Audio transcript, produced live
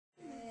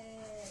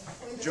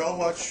Did y'all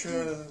watch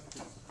Wizard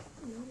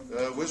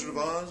of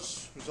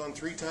Oz? It was on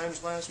 3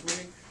 times last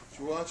week. Did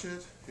you watch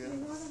it? Yeah.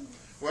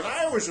 When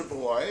I was a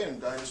boy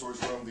and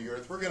dinosaurs roamed the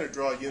earth, we're going to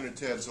draw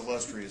Uni-Ted's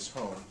Illustrious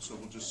home. So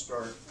we'll just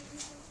start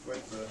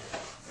with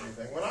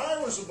anything. When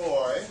I was a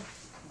boy,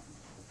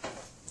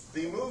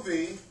 the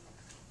movie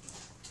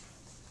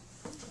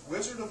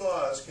Wizard of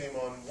Oz came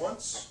on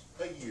once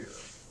a year.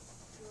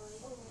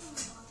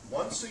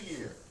 Once a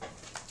year.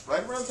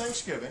 Right around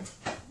Thanksgiving.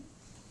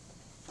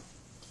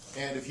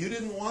 And if you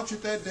didn't watch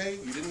it that day,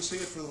 you didn't see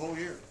it for the whole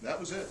year. That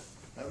was it.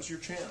 That was your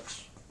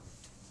chance.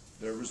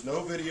 There was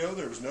no video.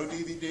 There was no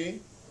DVD.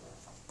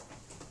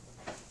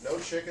 No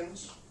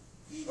chickens.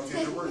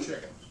 Okay, there were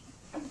chickens.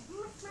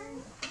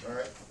 All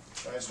right.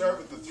 I start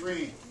with the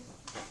 3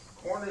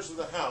 corners of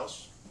the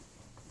house.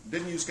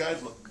 Didn't use guide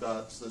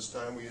dots this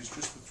time. We used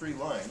just the 3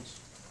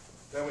 lines.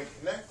 Then we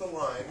connect the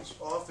lines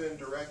off in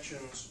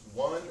directions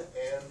 1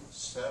 and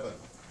 7.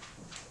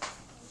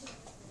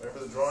 Remember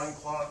the drawing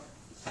clock?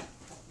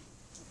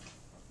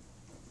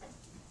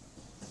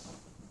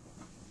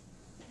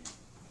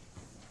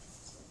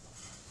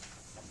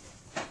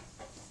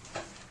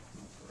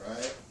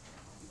 Right.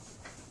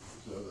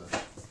 So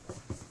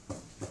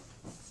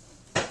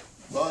the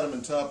bottom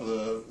and top of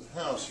the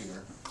house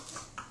here,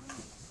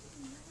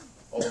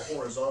 all the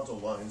horizontal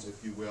lines,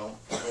 if you will,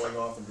 going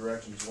off in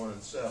directions 1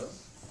 and 7.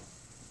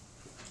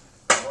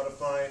 I want to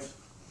find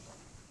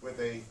with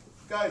a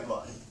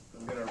guideline.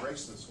 I'm going to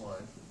erase this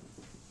line.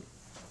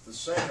 The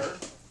center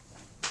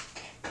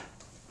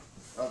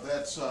of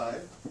that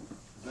side.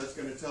 That's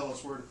going to tell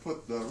us where to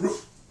put the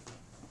roof.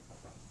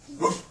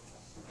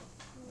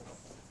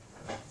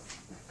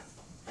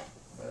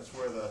 That's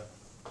where the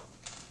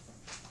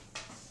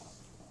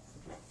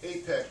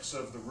apex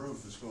of the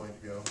roof is going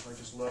to go. I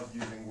just love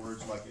using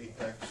words like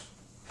apex.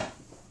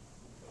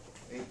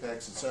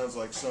 Apex, it sounds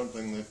like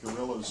something that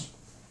gorillas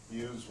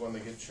use when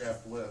they get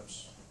chapped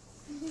lips.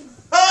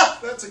 Ah!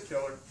 That's a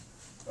killer.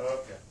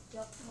 Okay.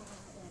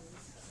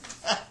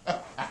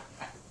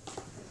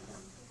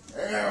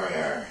 There we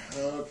are.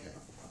 Okay.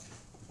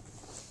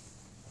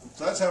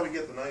 So that's how we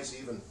get the nice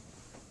even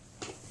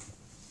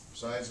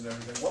sides and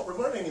everything. What we're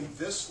learning in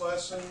this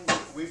lesson,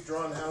 we've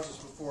drawn houses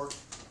before,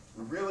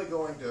 we're really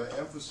going to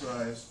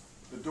emphasize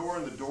the door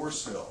and the door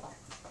sill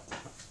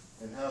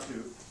and how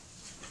to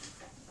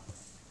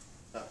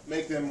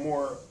make them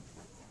more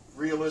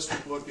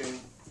realistic looking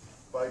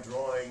by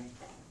drawing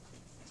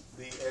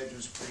the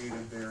edges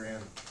created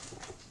therein.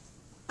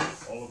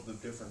 All of the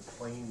different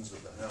planes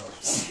of the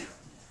house.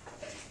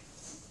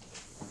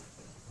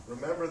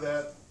 Remember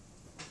that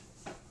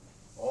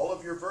all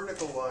of your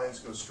vertical lines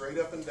go straight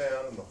up and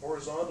down, and the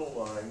horizontal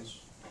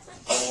lines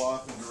go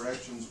off in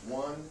directions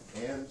 1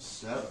 and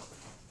 7.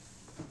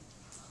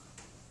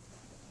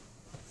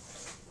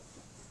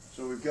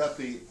 So we've got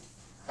the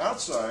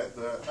outside,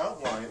 the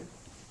outline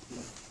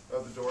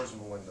of the doors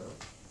and the window.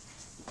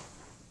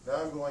 Now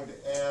I'm going to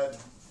add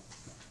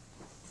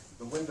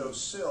the window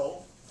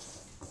sill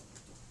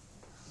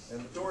and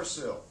the door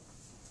sill.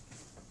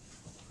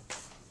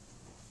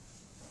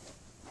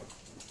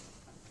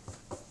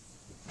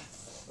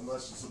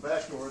 Unless it's the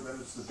back door, then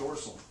it's the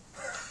dorsal.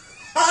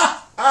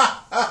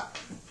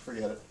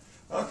 Forget it.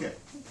 Okay.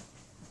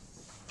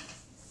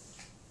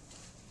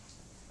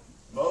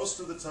 Most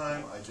of the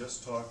time, I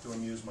just talk to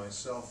amuse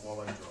myself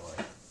while I'm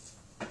drawing.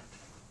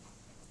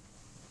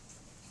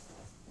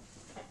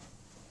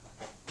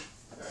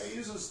 Now, it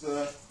uses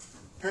the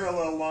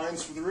parallel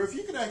lines for the roof.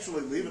 You could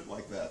actually leave it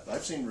like that.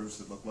 I've seen roofs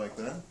that look like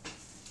that.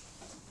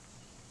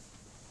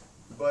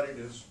 But it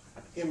is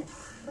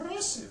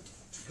impressive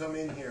to come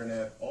in here and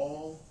add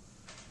all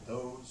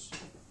those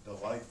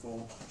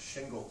delightful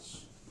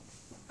shingles.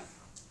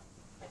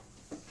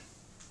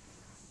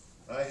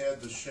 I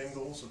had the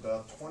shingles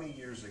about 20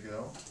 years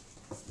ago.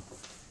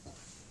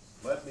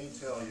 Let me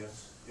tell you,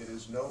 it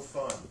is no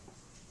fun.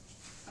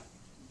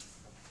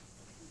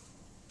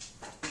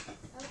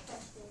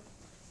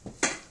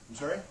 I'm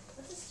sorry?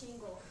 What's a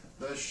shingle?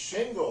 The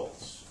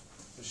shingles.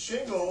 The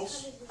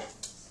shingles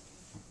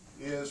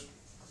is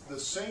the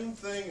same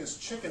thing as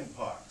chicken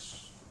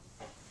pox.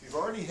 If you've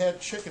already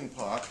had chicken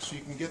pox,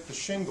 you can get the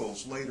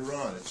shingles later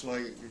on. It's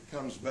like it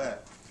comes back.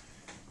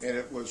 And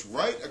it was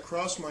right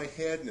across my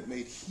head, and it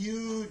made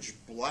huge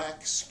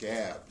black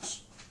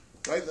scabs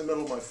right in the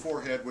middle of my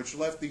forehead, which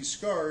left these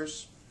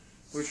scars,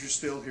 which are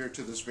still here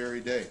to this very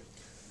day.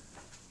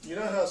 You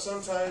know how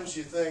sometimes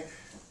you think,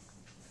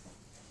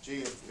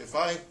 gee, if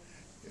I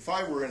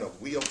were in a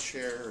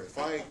wheelchair, if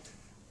I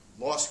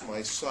lost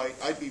my sight,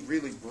 I'd be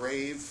really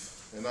brave,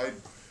 and I'd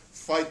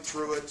fight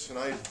through it, and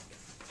I'd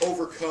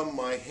overcome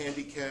my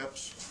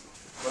handicaps.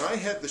 When I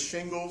had the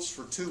shingles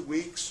for 2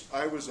 weeks,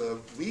 I was a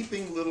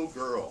weeping little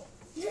girl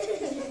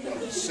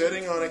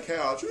sitting on a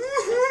couch,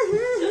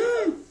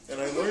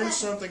 and I learned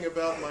something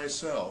about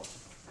myself.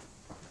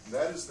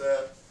 That is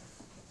that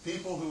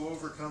people who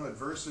overcome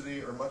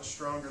adversity are much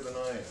stronger than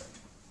I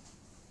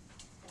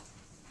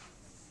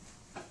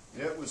am.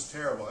 It was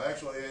terrible.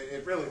 Actually,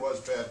 it really was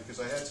bad because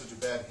I had such a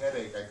bad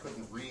headache I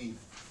couldn't read.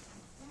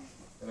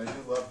 And I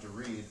do love to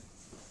read.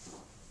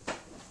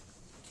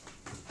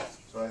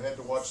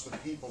 watch the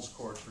People's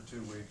Court for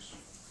 2 weeks.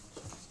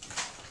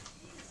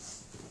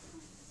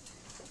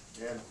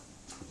 And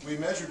we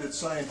measured it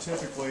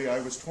scientifically. I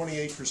was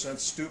 28%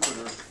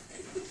 stupider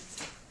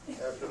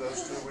after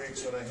those 2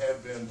 weeks than I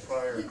had been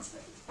prior.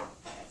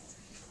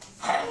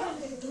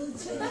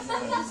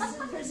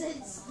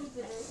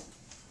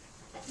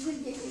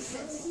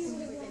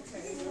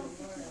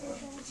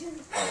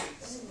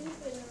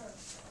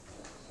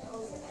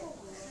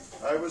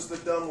 I was the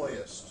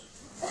dumbest.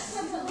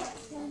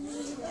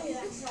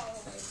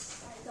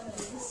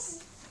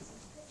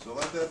 So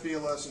let that be a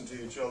lesson to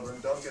you,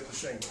 children. Don't get the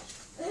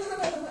shingles.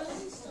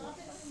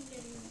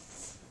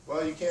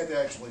 Well, you can't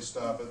actually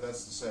stop it.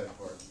 That's the sad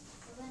part.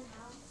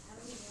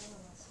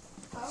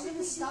 How are we going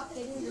to stop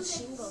getting the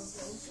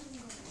shingles,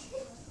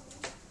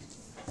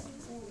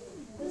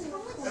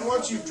 And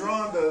once you've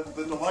drawn the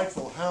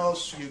delightful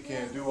house, you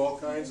can do all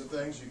kinds of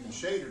things. You can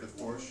shade it, of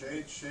course.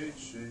 Shade, shade,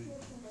 shade.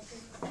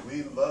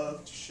 We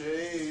love to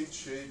shade,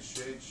 shade,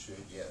 shade,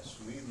 shade. Yes,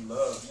 we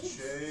love to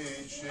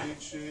shade, shade,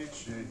 shade,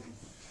 shade.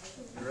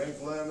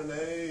 Drink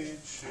lemonade,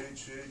 shade,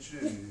 shade,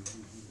 shade.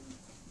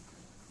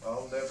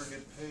 I'll never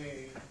get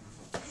paid.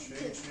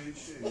 Shade, shade,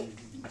 shade.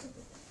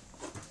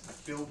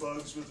 Kill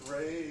bugs with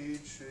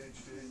rage, shade,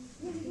 shade.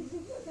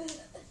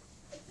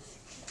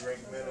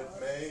 Drink Minute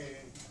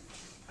Maid.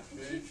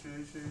 Shade,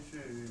 shade, shade,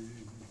 shade.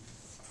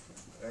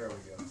 There we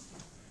go.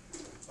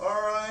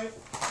 All right,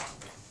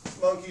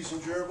 monkeys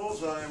and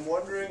gerbils, I am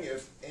wondering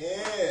if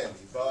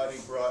anybody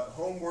brought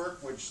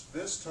homework, which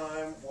this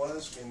time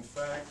was, in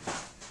fact,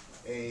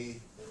 you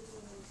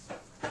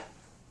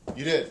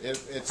did.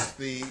 It's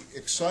the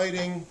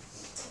exciting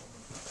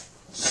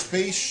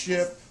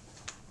spaceship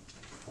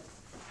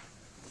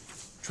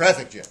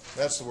traffic jam.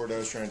 That's the word I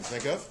was trying to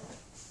think of.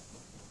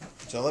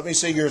 So let me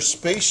see your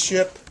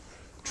spaceship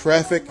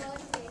traffic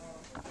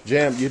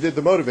jam. You did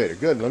the motivator.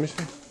 Good. Let me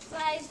see.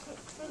 But I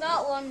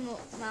forgot one more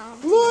now.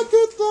 Look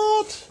at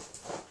that.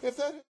 If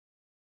that